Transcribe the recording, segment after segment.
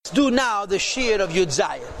do now the Shir of Yud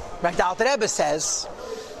Zayin. Like the Alter Rebbe says,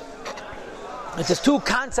 it's two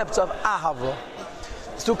concepts of Ahava.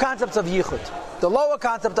 It's two concepts of Yichud. The lower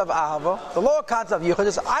concept of Ahava, the lower concept of Yichud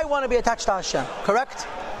is I want to be attached to Hashem. Correct?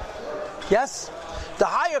 Yes? The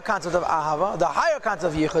higher concept of Ahava, the higher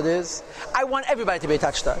concept of Yichud is I want everybody to be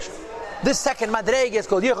attached to Hashem. This second Madrege is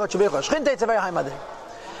called Yichud Shevichud. Shchinte, it's a very high Madrege.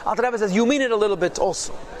 Alter Rebbe says you mean it a little bit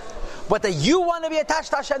also. But that you want to be attached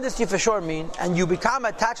to Hashem, this you for sure mean, and you become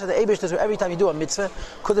attached to the Eibishter every time you do a mitzvah,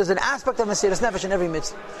 because there's an aspect of Mesiras Nefesh in every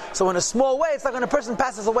mitzvah. So in a small way, it's like when a person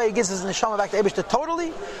passes away, he gives his neshama back to the Eibishter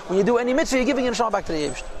totally. When you do any mitzvah, you're giving your neshama back to the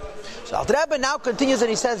Eibishter. So Alter Rebbe now continues and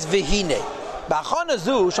he says, V'hine, ba'achana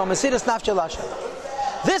zu shal Mesiras Nefesh Hashem.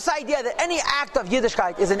 This idea that any act of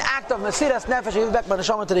Yiddishkeit is an act of Mesiras Nefesh, you give back my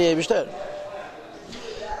neshama to the Eibishter.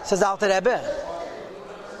 Says Alter Rebbe,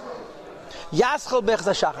 Yaschel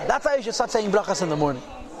bechza shachar. That's how you should start saying brachas in the morning.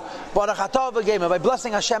 Baruch atah v'geima, by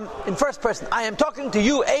blessing Hashem in first person. I am talking to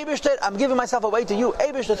you, Eibishter. I'm giving myself away to you,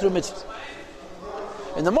 Eibishter, through mitzvahs.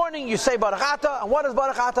 In the morning you say Baruch atah, and what is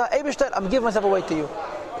Baruch atah? Eibishter, I'm giving myself away to you.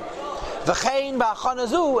 V'chein ba'achana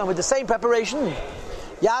zu, and with the same preparation,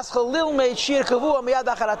 Yaschel lilmeid shir kavua miyad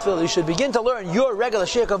acharat tefillah. You should begin to learn your regular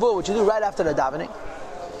shir kavua, which you do right after the davening.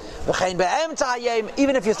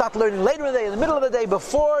 Even if you start learning later in the day, in the middle of the day,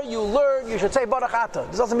 before you learn, you should say Baruch Atah.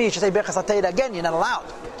 This doesn't mean you should say Birchas HaTeira again, you're not allowed.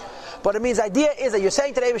 But it means the idea is that you're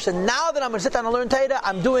saying to the Eibishter, now that I'm going to sit down and learn Teira,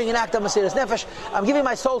 I'm doing an act of Mesiras Nefesh, I'm giving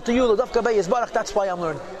my soul to you, L'Davka Be'ez Baruch, that's why I'm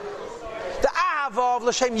learning. The Ahava of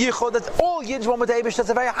L'Shem Yichud, that all Yiddish want with the Eibishter, that's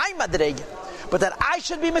a very high madrege. But that I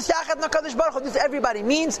should be Misyachet Nakadosh Baruch Hu, this everybody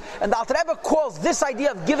means, and the Alter Rebbe calls this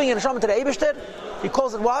idea of giving a neshama to the Eibishter, he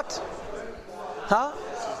calls it what? Huh?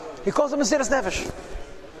 He calls it Mesiras Nefesh.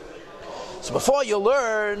 So before you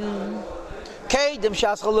learn,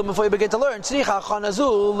 before you begin to learn, you have to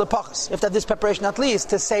have this preparation at least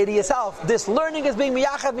to say to yourself, this learning is being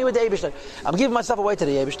miyached me with the Eibishter. I'm giving myself away to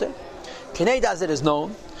the Eibishter. Kinei as it is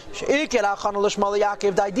known,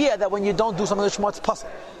 the idea that when you don't do something lishma, it's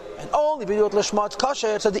possible. And only be do it lishma, it's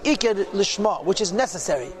kosher, so the ikir lishma, which is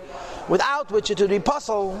necessary, without which it would be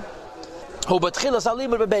possible. It's only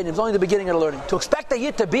the beginning of the learning. To expect a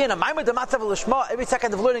yid to be in a maimed matzav l'shma every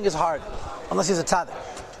second of learning is hard, unless he's a tzaddik.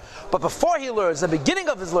 But before he learns, the beginning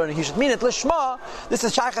of his learning, he should mean it l'shma. This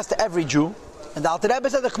is shaychas to every Jew. And the Alter Rebbe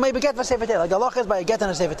said the k'mei beget v'sefer Torah. Like the halach is by a get and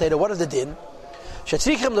a sefer Torah. What is the din?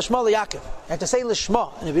 Shetzrichim l'shma l'yakev. You have to say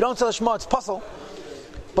l'shma, and if you don't say l'shma, it's puzzle.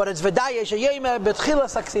 But it's v'dayeh sheyemer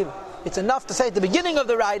b'tchilas haksiva. It's enough to say at the beginning of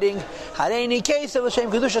the writing, Hareini Kesel L'Shem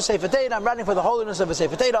Kedusha Sefer Torah. I'm writing for the holiness of a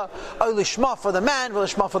Sefer Torah. Or Lishma for the man,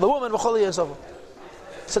 Lishma for the woman, V'choli and so forth.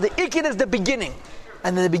 So the ikid is the beginning,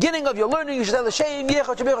 and in the beginning of your learning, you should say L'Shem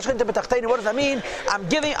Yechot Shebechot Shchinte B'Tachteni. What does that mean? I'm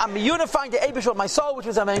unifying the Eibush with my soul, which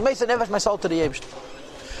means I'm making my soul to the Eibush.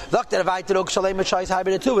 But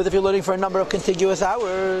if you're learning for a number of contiguous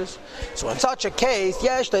hours, so in such a case,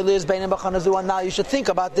 now you should think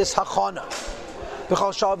about this hachana.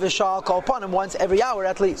 Call upon him once every hour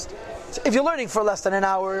at least. So if you're learning for less than an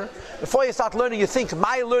hour, before you start learning, you think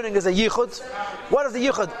my learning is a yichud. What is the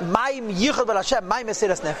yichud? My yichud b'Hashem, Hashem, my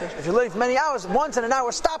mesiras nefesh. If you're learning for many hours, once in an hour,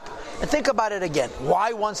 stop and think about it again.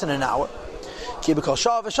 Why once in an hour?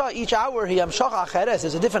 Each hour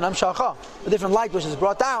there's a different amshacha, a different light which is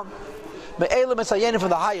brought down. From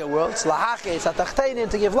the higher worlds,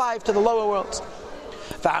 to give life to the lower worlds.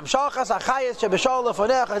 The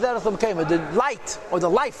light or the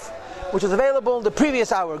life which was available in the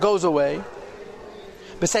previous hour goes away.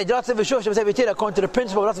 According to the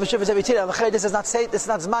principle, this is not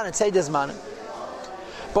zman, it's seder zman.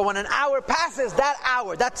 But when an hour passes,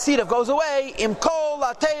 that seed of goes away, with all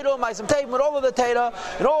of the Torah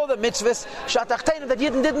and all the mitzvahs that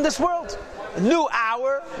Yidden did in this world. A new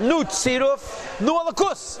hour, new tziruf, new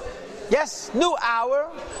alakus. Yes, new hour,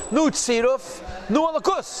 new tziruf, new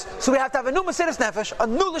alakus. So we have to have a new Mesiras Nefesh, a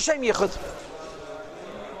new L'Shem Yichud.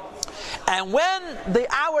 And when the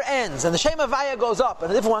hour ends and the Shem Havaya goes up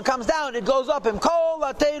and a different one comes down, it goes up in all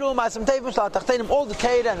the Torah and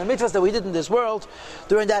the mitzvahs that we did in this world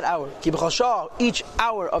during that hour. Each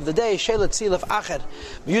hour of the day, Shelet Tzilaf Acher,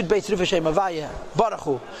 Yud Beis Tziruf Shem Havaya,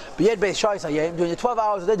 Baruchu, B'yed Beis Shais Hayim. During the 12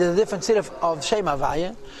 hours of the day, there's a different tziruf of Shem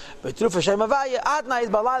Havaya. But Tziruf Shem Havaya, Adna is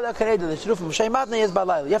Balayla, Kaneda. The Tziruf of Shem Adna is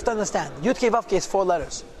Balayla. You have to understand. Yud Kei Vav Kei is 4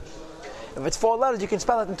 letters. If it's 4 letters, you can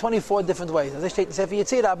spell it in 24 different ways. As I state in Sefer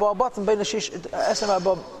Yetzirah, Abo Abatim Bein Ashish Esem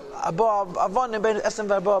Abo Avonim Bein Esem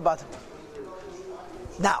Abo Abatim.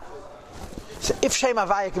 Now, so if Shem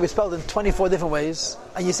Havaya can be spelled in 24 different ways,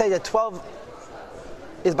 and you say that 12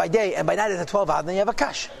 is by day and by night is a 12 hour, then you have a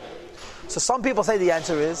kash. So some people say the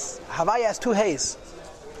answer is Havaya has 2 hays.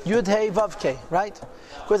 Yud Hey Vav K, right?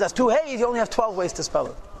 Because that's 2 Heys, you only have 12 ways to spell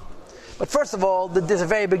it. But first of all, there's a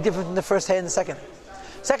very big difference in the first Hey and the second.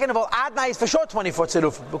 Second of all, Adnai is for sure 24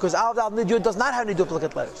 tzirufim, because Al Dal Nid Yud does not have any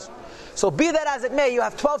duplicate letters. So be that as it may, you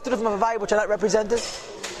have 12 tzirufim of Havai which are not represented,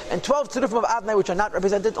 and 12 tzirufim of Adnai which are not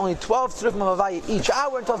represented, only 12 tzirufim of Havai each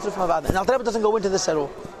hour, and 12 tzirufim of Adnai. And Al Rebbe doesn't go into this at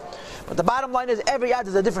all. But the bottom line is, every ad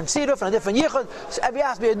is a different tziruf and a different yichud, so every ad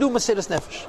has to be a new Mesiras Nefesh.